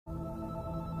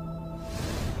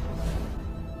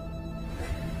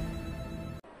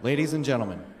Ladies and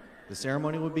gentlemen, the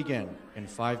ceremony will begin in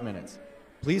 5 minutes.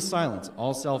 Please silence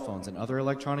all cell phones and other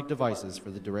electronic devices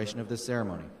for the duration of this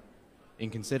ceremony.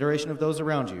 In consideration of those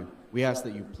around you, we ask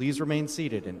that you please remain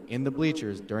seated and in the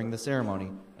bleachers during the ceremony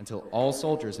until all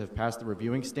soldiers have passed the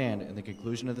reviewing stand and the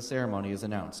conclusion of the ceremony is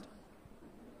announced.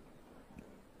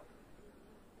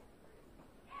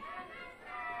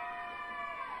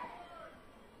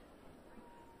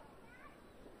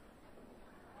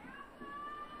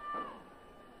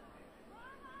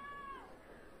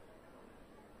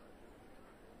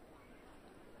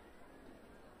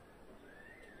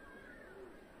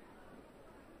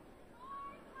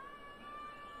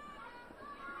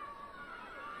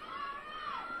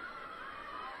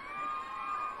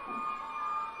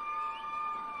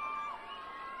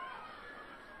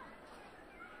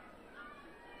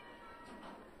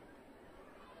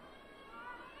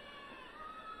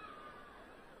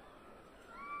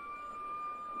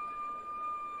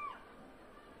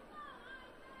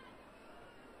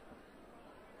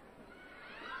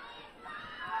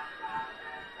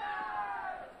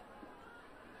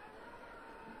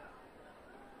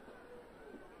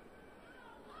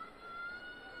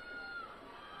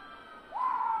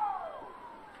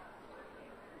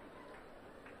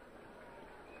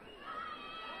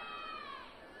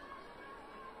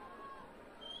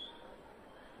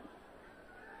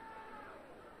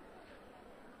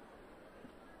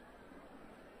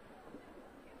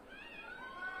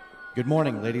 Good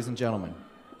morning, ladies and gentlemen.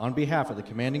 On behalf of the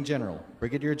Commanding General,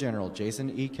 Brigadier General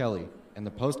Jason E. Kelly, and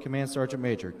the Post Command Sergeant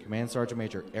Major, Command Sergeant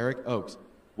Major Eric Oakes,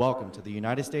 welcome to the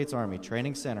United States Army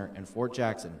Training Center in Fort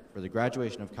Jackson for the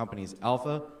graduation of Companies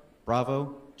Alpha,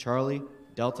 Bravo, Charlie,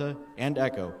 Delta, and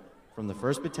Echo from the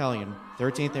 1st Battalion,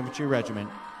 13th Infantry Regiment,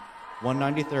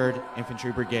 193rd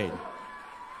Infantry Brigade.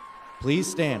 Please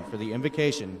stand for the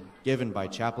invocation given by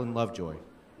Chaplain Lovejoy.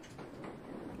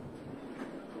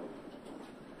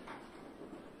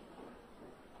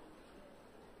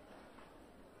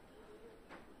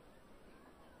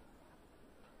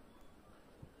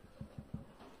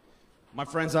 My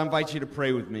friends, I invite you to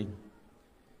pray with me.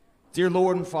 Dear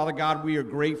Lord and Father God, we are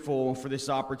grateful for this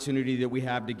opportunity that we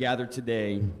have to gather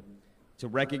today to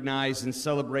recognize and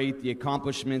celebrate the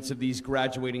accomplishments of these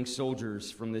graduating soldiers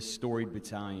from this storied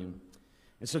battalion.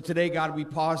 And so today, God, we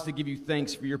pause to give you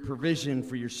thanks for your provision,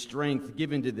 for your strength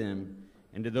given to them,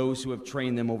 and to those who have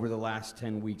trained them over the last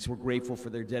 10 weeks. We're grateful for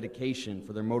their dedication,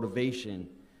 for their motivation,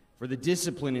 for the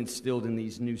discipline instilled in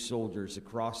these new soldiers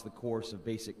across the course of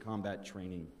basic combat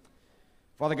training.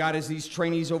 Father God, as these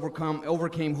trainees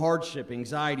overcame hardship,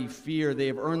 anxiety, fear, they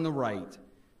have earned the right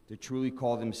to truly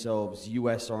call themselves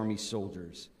U.S. Army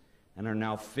soldiers and are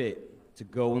now fit to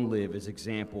go and live as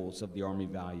examples of the Army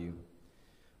value.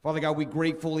 Father God, we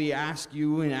gratefully ask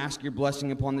you and ask your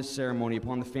blessing upon this ceremony,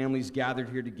 upon the families gathered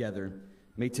here together.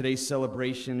 May today's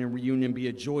celebration and reunion be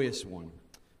a joyous one.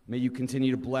 May you continue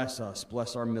to bless us,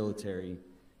 bless our military,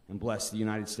 and bless the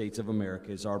United States of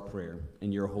America is our prayer.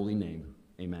 In your holy name,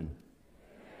 amen.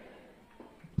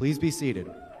 Please be seated.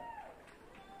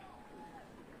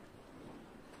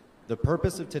 The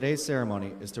purpose of today's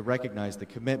ceremony is to recognize the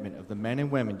commitment of the men and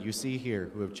women you see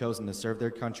here who have chosen to serve their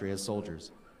country as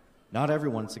soldiers. Not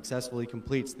everyone successfully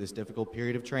completes this difficult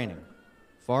period of training.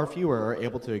 Far fewer are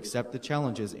able to accept the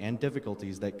challenges and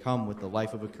difficulties that come with the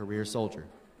life of a career soldier.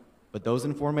 But those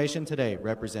in formation today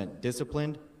represent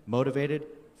disciplined, motivated,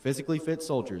 physically fit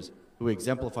soldiers who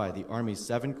exemplify the Army's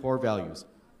 7 core values: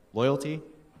 loyalty,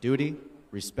 duty,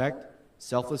 respect,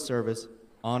 selfless service,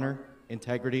 honor,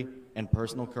 integrity, and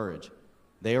personal courage.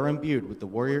 They are imbued with the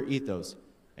warrior ethos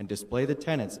and display the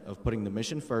tenets of putting the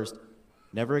mission first,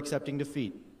 never accepting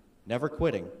defeat, never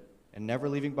quitting, and never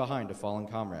leaving behind a fallen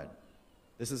comrade.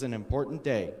 This is an important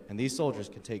day, and these soldiers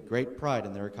can take great pride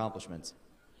in their accomplishments.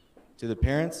 To the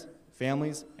parents,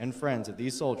 families, and friends of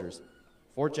these soldiers,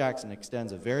 Fort Jackson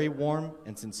extends a very warm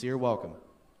and sincere welcome.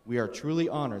 We are truly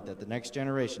honored that the next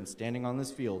generation standing on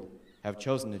this field have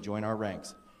chosen to join our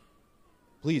ranks.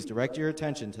 Please direct your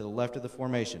attention to the left of the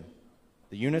formation.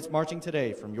 The units marching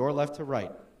today from your left to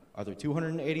right are the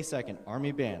 282nd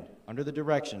Army Band under the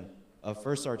direction of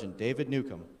First Sergeant David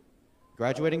Newcomb,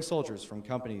 graduating soldiers from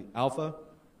Company Alpha,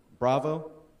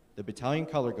 Bravo, the Battalion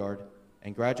Color Guard,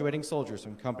 and graduating soldiers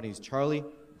from Companies Charlie,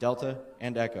 Delta,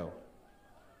 and Echo.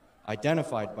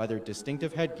 Identified by their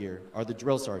distinctive headgear are the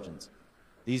drill sergeants.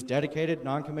 These dedicated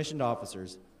non-commissioned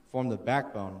officers form the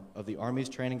backbone of the Army's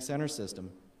training center system,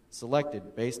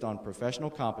 selected based on professional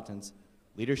competence,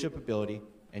 leadership ability,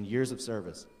 and years of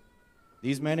service.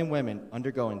 These men and women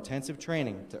undergo intensive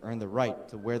training to earn the right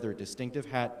to wear their distinctive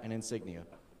hat and insignia.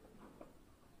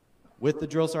 With the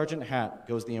drill sergeant hat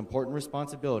goes the important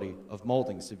responsibility of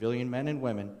molding civilian men and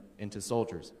women into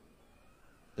soldiers.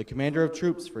 The commander of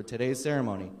troops for today's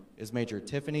ceremony is Major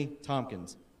Tiffany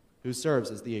Tompkins, who serves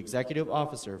as the executive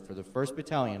officer for the 1st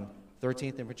Battalion,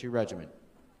 13th Infantry Regiment.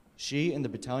 She and the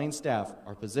battalion staff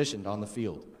are positioned on the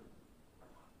field.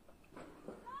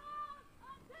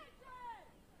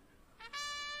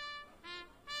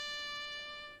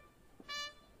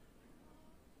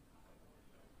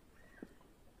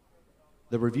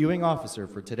 The reviewing officer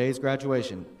for today's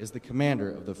graduation is the commander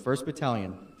of the 1st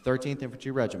Battalion, 13th Infantry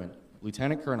Regiment,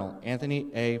 Lieutenant Colonel Anthony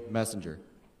A. Messenger.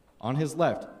 On his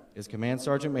left is Command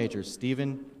Sergeant Major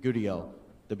Stephen Gudiel,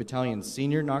 the battalion's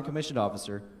senior non-commissioned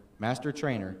officer, master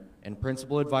trainer, and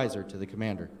principal advisor to the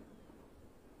commander.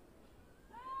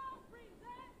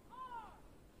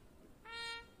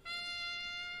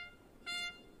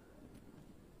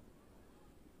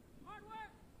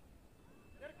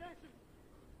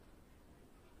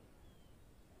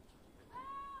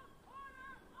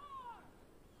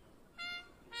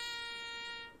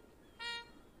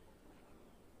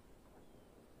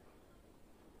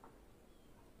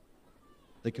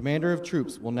 The commander of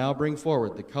troops will now bring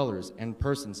forward the colors and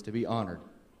persons to be honored.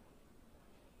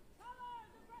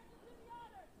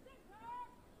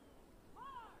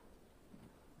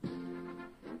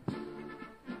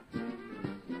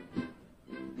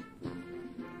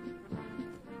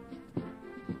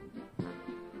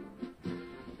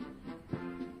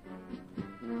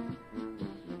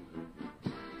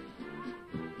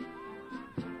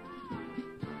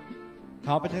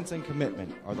 Competence and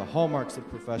commitment are the hallmarks of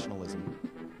professionalism.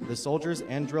 The soldiers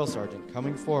and drill sergeant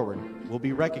coming forward will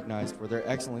be recognized for their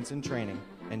excellence in training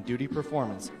and duty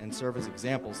performance and serve as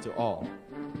examples to all.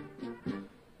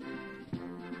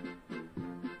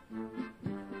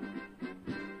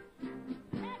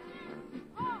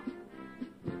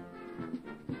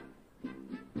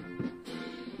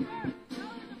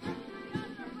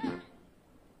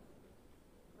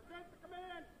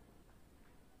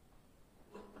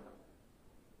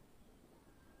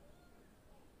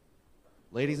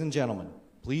 Ladies and gentlemen,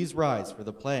 please rise for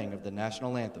the playing of the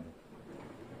national anthem.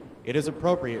 It is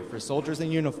appropriate for soldiers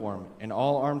in uniform and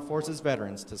all armed forces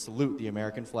veterans to salute the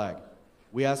American flag.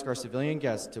 We ask our civilian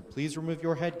guests to please remove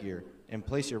your headgear and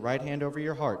place your right hand over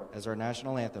your heart as our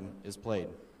national anthem is played.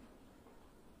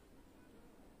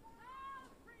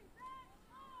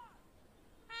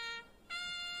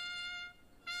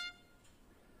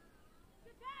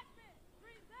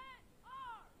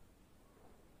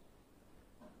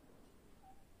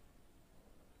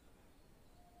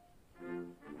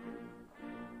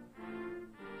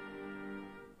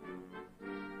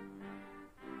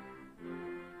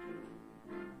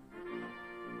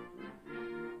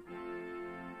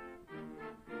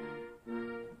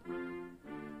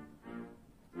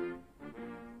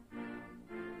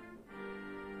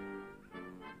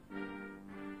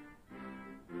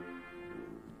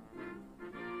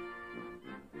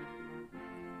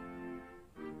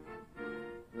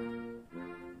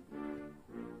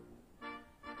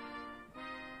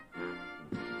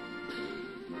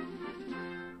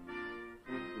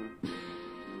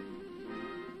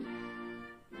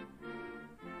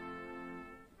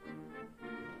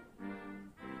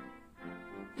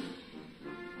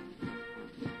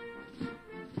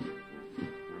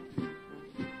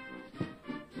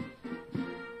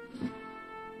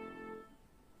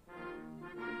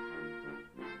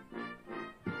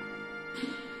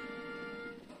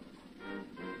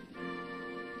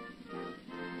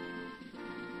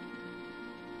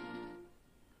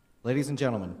 Ladies and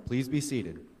gentlemen, please be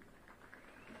seated.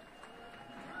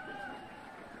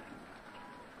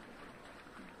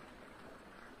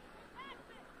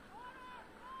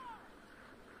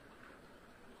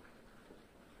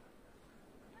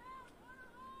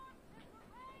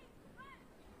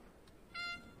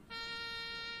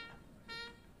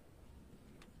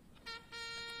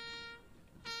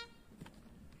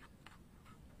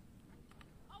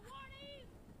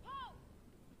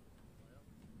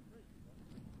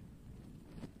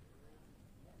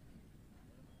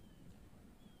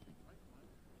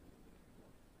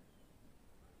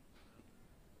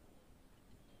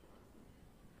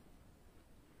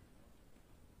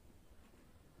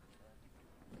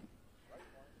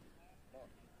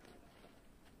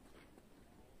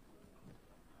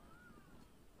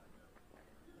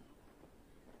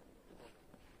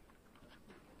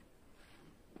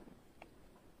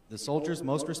 The soldiers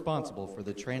most responsible for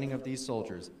the training of these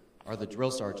soldiers are the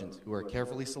drill sergeants, who are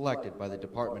carefully selected by the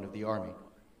Department of the Army.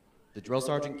 The drill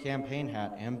sergeant campaign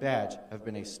hat and badge have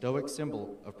been a stoic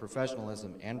symbol of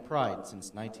professionalism and pride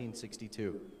since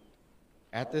 1962.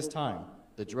 At this time,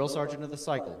 the drill sergeant of the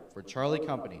cycle for Charlie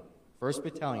Company, 1st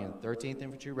Battalion, 13th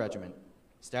Infantry Regiment,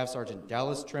 Staff Sergeant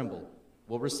Dallas Trimble,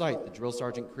 will recite the drill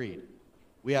sergeant creed.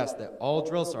 We ask that all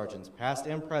drill sergeants, past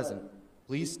and present,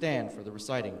 please stand for the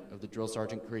reciting of the drill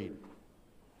sergeant creed.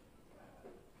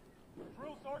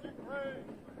 Drill Sergeant Creed.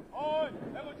 I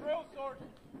am a drill sergeant.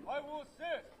 I will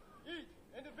assist each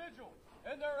individual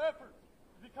in their efforts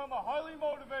to become a highly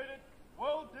motivated,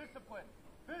 well-disciplined,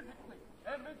 physically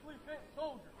and mentally fit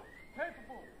soldier,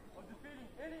 capable of defeating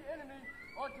any enemy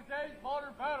on today's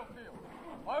modern battlefield.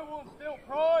 I will instill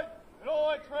pride in all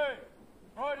I train,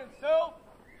 pride in self,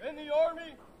 in the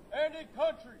Army, and in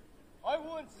country. I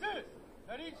will insist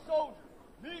that each soldier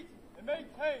meets and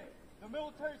maintains the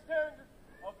military standards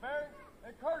of bearing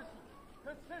and courtesy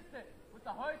consistent with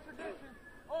the high traditions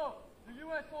of the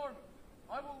U.S. Army.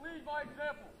 I will lead by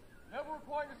example, never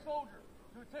requiring a soldier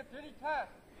to attempt any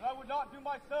task that I would not do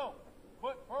myself.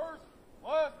 But first,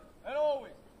 last, and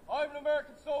always, I am an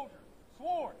American soldier,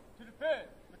 sworn to defend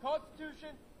the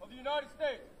Constitution of the United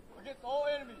States against all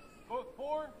enemies, both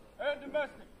foreign and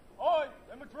domestic. I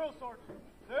am a drill sergeant.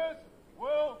 This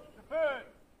will defend.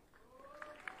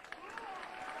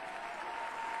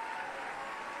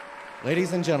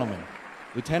 Ladies and gentlemen,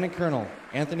 Lieutenant Colonel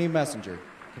Anthony Messenger,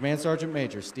 Command Sergeant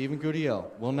Major Stephen Gutiel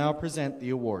will now present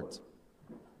the awards.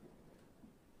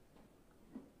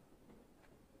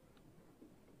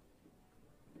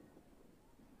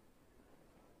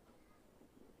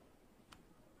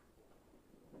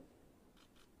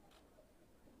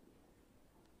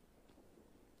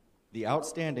 The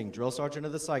outstanding Drill Sergeant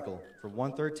of the Cycle for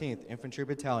 113th Infantry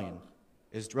Battalion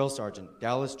is Drill Sergeant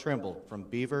Dallas Trimble from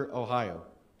Beaver, Ohio.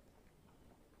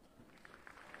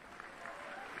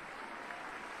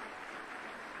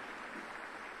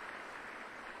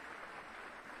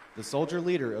 The Soldier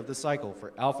Leader of the Cycle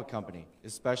for Alpha Company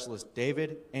is Specialist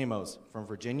David Amos from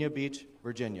Virginia Beach,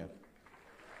 Virginia.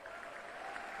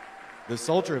 The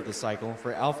Soldier of the Cycle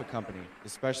for Alpha Company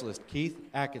is Specialist Keith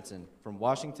Atkinson from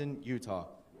Washington, Utah.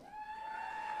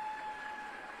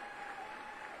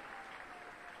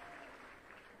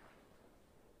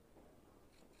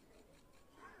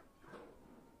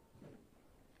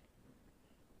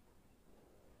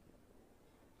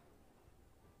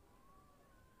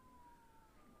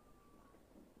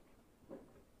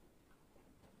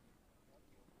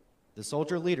 The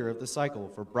Soldier Leader of the Cycle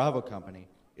for Bravo Company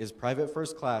is Private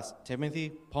First Class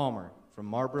Timothy Palmer from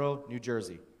Marlboro, New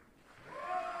Jersey.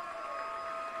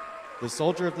 The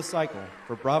Soldier of the Cycle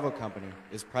for Bravo Company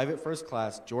is Private First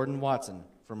Class Jordan Watson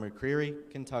from McCreary,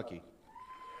 Kentucky.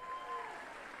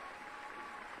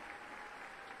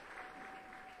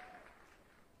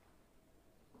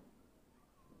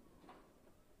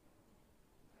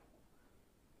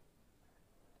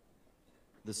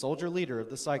 The Soldier Leader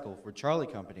of the Cycle for Charlie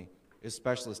Company is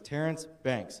Specialist Terrence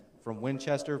Banks from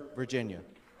Winchester, Virginia.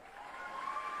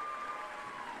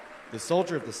 The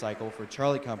Soldier of the Cycle for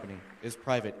Charlie Company is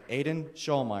Private Aiden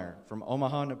Schallmeyer from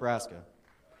Omaha, Nebraska.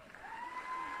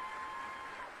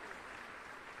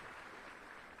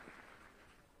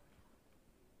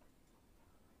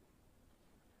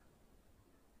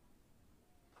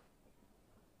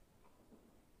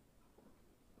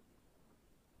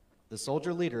 The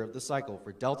Soldier Leader of the Cycle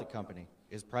for Delta Company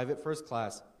is Private First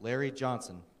Class Larry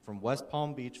Johnson from West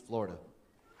Palm Beach, Florida.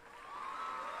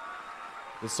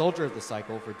 The Soldier of the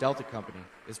Cycle for Delta Company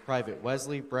is Private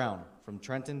Wesley Brown from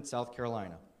Trenton, South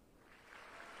Carolina.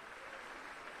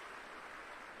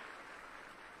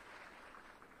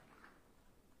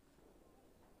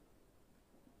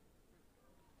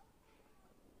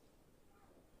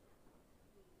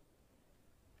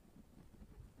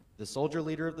 The Soldier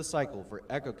Leader of the Cycle for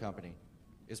Echo Company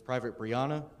is Private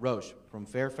Brianna Roche from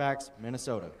Fairfax,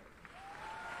 Minnesota.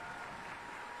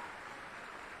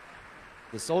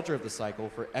 The Soldier of the Cycle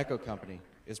for Echo Company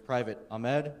is Private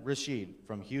Ahmed Rashid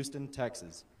from Houston,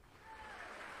 Texas.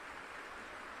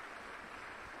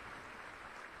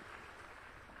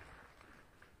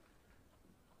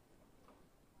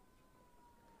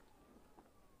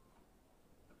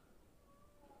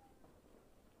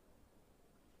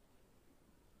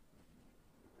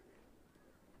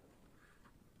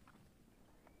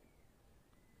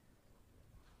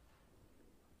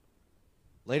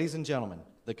 Ladies and gentlemen,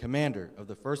 the commander of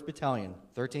the 1st Battalion,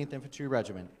 13th Infantry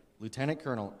Regiment, Lieutenant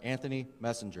Colonel Anthony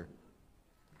Messenger.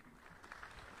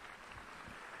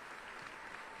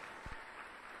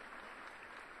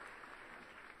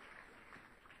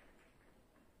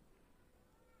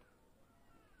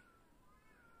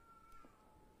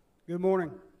 Good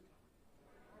morning.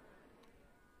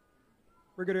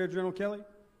 Brigadier General Kelly,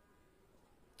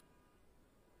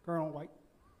 Colonel White,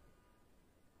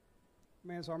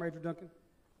 Command Sergeant Major Duncan,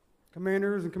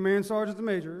 commanders and command sergeants and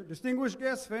major, distinguished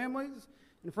guests, families,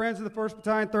 and friends of the 1st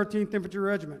Battalion, 13th Infantry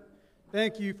Regiment,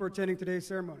 thank you for attending today's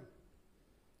ceremony.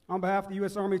 On behalf of the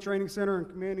U.S. Army Training Center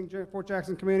and Fort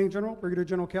Jackson Commanding General, Brigadier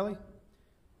General Kelly,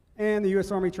 and the U.S.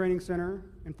 Army Training Center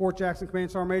and Fort Jackson Command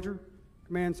Sergeant Major,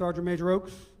 Command Sergeant Major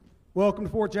Oaks, welcome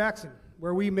to Fort Jackson,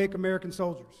 where we make American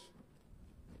soldiers.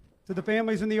 To the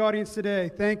families in the audience today,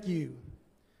 thank you.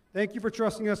 Thank you for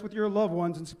trusting us with your loved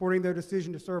ones and supporting their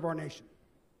decision to serve our nation.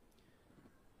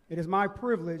 It is my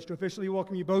privilege to officially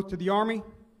welcome you both to the Army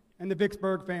and the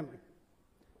Vicksburg family.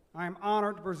 I am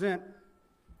honored to present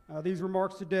these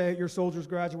remarks today at your soldiers'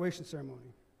 graduation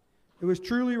ceremony. It was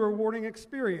truly a rewarding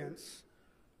experience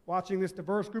watching this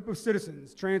diverse group of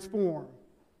citizens transform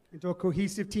into a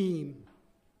cohesive team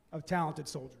of talented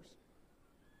soldiers.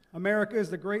 America is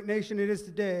the great nation it is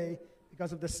today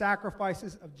because of the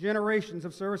sacrifices of generations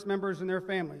of service members and their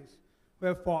families who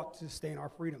have fought to sustain our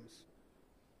freedoms.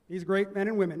 These great men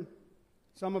and women,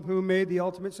 some of whom made the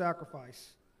ultimate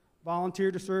sacrifice,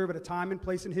 volunteered to serve at a time and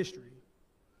place in history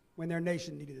when their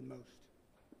nation needed it most.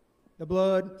 The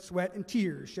blood, sweat, and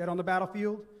tears shed on the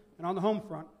battlefield and on the home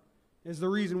front is the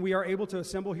reason we are able to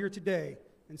assemble here today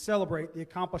and celebrate the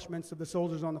accomplishments of the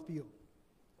soldiers on the field.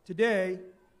 Today,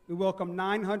 we welcome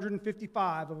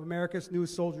 955 of America's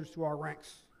newest soldiers to our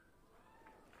ranks.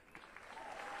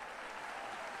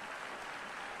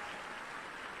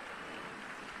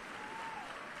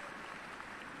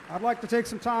 I'd like to take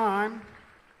some time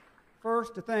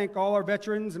first to thank all our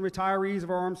veterans and retirees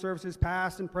of our armed services,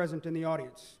 past and present, in the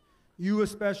audience. You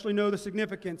especially know the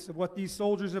significance of what these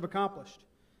soldiers have accomplished.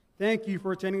 Thank you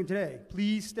for attending today.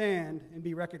 Please stand and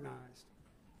be recognized.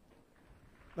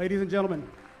 Ladies and gentlemen,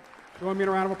 join me in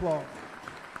a round of applause.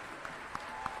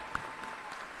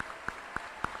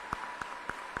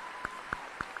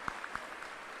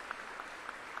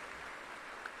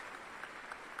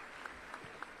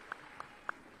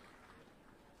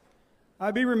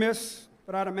 I'd be remiss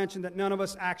if I'd have mentioned that none of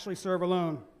us actually serve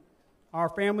alone. Our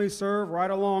families serve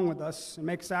right along with us and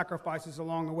make sacrifices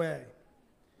along the way.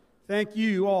 Thank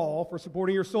you all for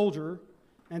supporting your soldier,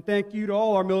 and thank you to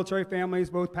all our military families,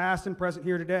 both past and present,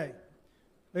 here today.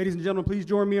 Ladies and gentlemen, please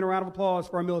join me in a round of applause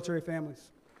for our military families.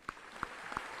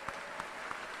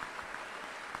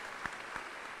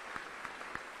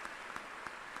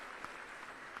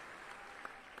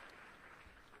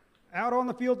 Out on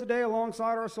the field today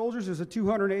alongside our soldiers is a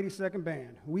 282nd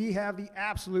Band. We have the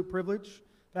absolute privilege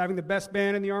of having the best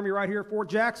band in the Army right here at Fort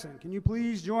Jackson. Can you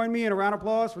please join me in a round of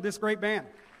applause for this great band?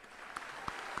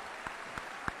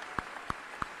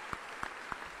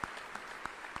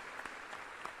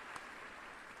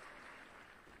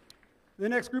 The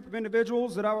next group of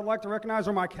individuals that I would like to recognize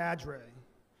are my cadre.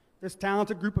 This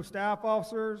talented group of staff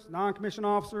officers, non-commissioned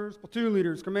officers, platoon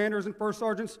leaders, commanders, and first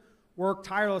sergeants work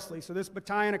tirelessly so this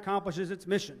battalion accomplishes its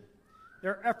mission.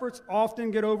 Their efforts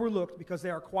often get overlooked because they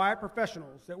are quiet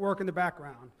professionals that work in the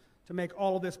background to make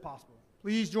all of this possible.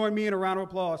 Please join me in a round of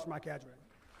applause for my cadre.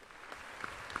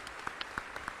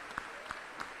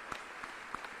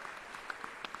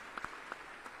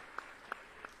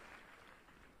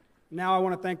 Now I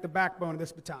want to thank the backbone of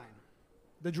this battalion,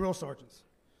 the drill sergeants.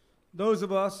 Those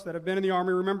of us that have been in the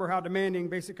Army remember how demanding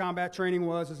basic combat training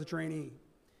was as a trainee.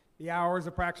 The hours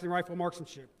of practicing rifle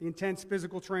marksmanship, the intense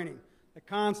physical training, the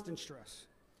constant stress.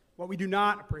 What we do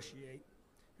not appreciate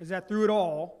is that through it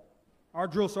all, our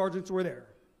drill sergeants were there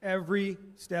every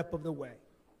step of the way.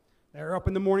 They're up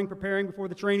in the morning preparing before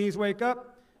the trainees wake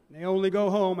up, and they only go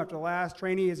home after the last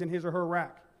trainee is in his or her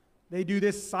rack. They do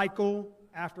this cycle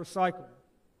after cycle.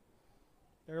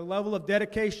 Their level of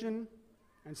dedication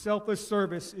and selfless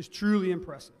service is truly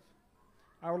impressive.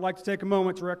 I would like to take a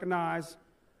moment to recognize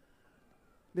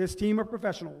this team of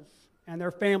professionals and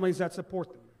their families that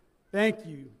support them. Thank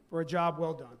you for a job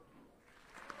well done.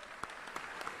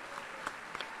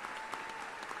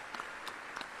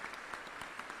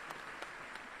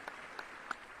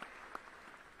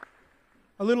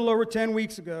 A little over 10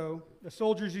 weeks ago, the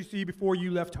soldiers you see before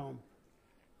you left home.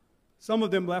 Some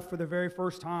of them left for the very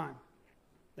first time.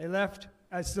 They left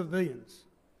as civilians.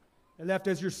 They left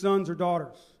as your sons or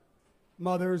daughters,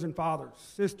 mothers and fathers,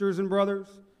 sisters and brothers,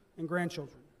 and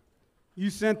grandchildren. You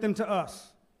sent them to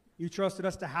us. You trusted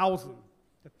us to house them,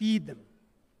 to feed them,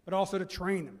 but also to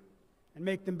train them and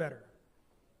make them better.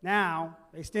 Now,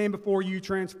 they stand before you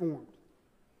transformed.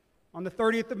 On the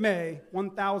 30th of May,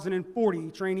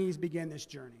 1,040 trainees began this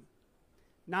journey.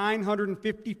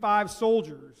 955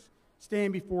 soldiers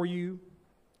stand before you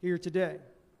here today.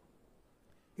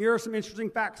 Here are some interesting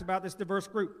facts about this diverse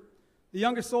group. The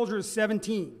youngest soldier is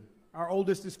 17. Our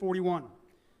oldest is 41.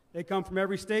 They come from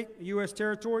every state, a U.S.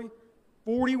 territory,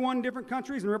 41 different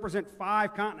countries and represent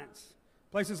 5 continents.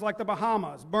 Places like the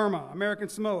Bahamas, Burma, American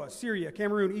Samoa, Syria,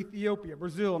 Cameroon, Ethiopia,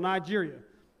 Brazil, Nigeria.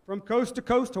 From coast to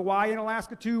coast, Hawaii and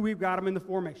Alaska too, we've got them in the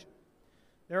formation.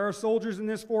 There are soldiers in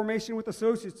this formation with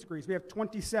associate's degrees. We have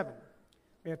 27.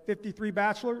 We have 53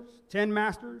 bachelors, 10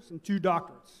 masters, and 2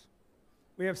 doctorates.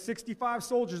 We have 65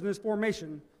 soldiers in this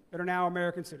formation that are now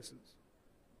American citizens.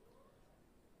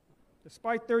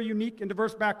 Despite their unique and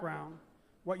diverse background,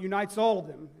 what unites all of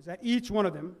them is that each one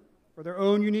of them, for their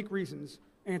own unique reasons,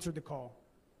 answered the call.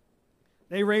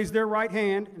 They raised their right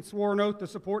hand and swore an oath to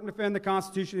support and defend the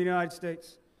Constitution of the United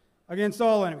States against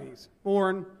all enemies,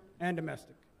 foreign and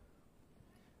domestic.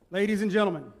 Ladies and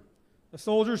gentlemen, the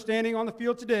soldiers standing on the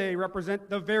field today represent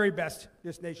the very best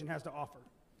this nation has to offer.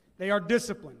 They are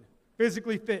disciplined,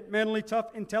 physically fit, mentally tough,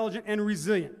 intelligent, and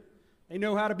resilient. They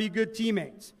know how to be good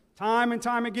teammates. Time and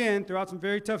time again, throughout some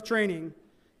very tough training,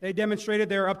 they demonstrated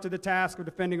they are up to the task of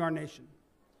defending our nation.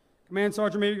 Command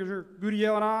Sergeant Major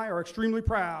Gutiel and I are extremely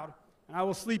proud, and I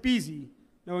will sleep easy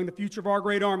knowing the future of our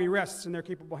great Army rests in their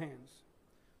capable hands.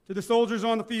 To the soldiers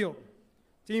on the field,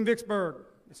 Team Vicksburg,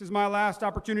 this is my last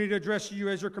opportunity to address you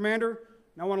as your commander,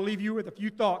 and I want to leave you with a few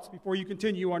thoughts before you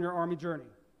continue on your Army journey.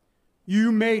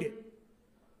 You made it.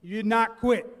 You did not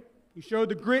quit. You showed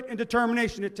the grit and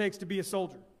determination it takes to be a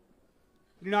soldier.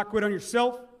 You do not quit on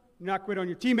yourself. You do not quit on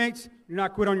your teammates. You do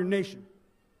not quit on your nation.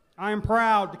 I am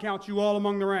proud to count you all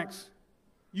among the ranks.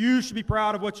 You should be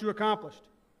proud of what you accomplished.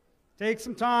 Take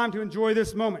some time to enjoy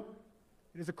this moment.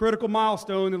 It is a critical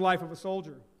milestone in the life of a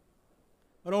soldier.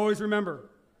 But always remember,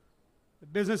 the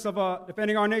business of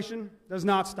defending our nation does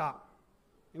not stop,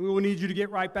 and we will need you to get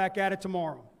right back at it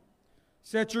tomorrow.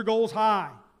 Set your goals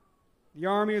high. The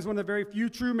Army is one of the very few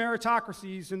true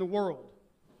meritocracies in the world.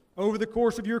 Over the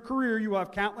course of your career, you will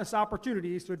have countless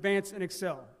opportunities to advance and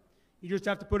excel. You just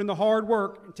have to put in the hard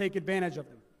work and take advantage of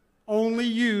them. Only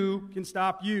you can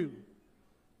stop you.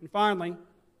 And finally,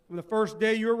 from the first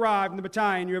day you arrived in the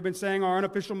battalion, you have been saying our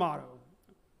unofficial motto.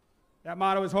 That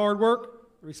motto is hard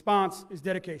work. The response is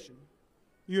dedication.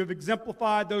 You have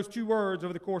exemplified those 2 words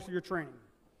over the course of your training.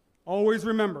 Always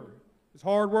remember, it's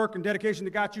hard work and dedication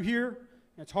that got you here,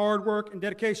 and it's hard work and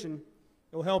dedication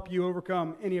that will help you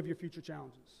overcome any of your future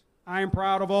challenges. I am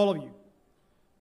proud of all of you.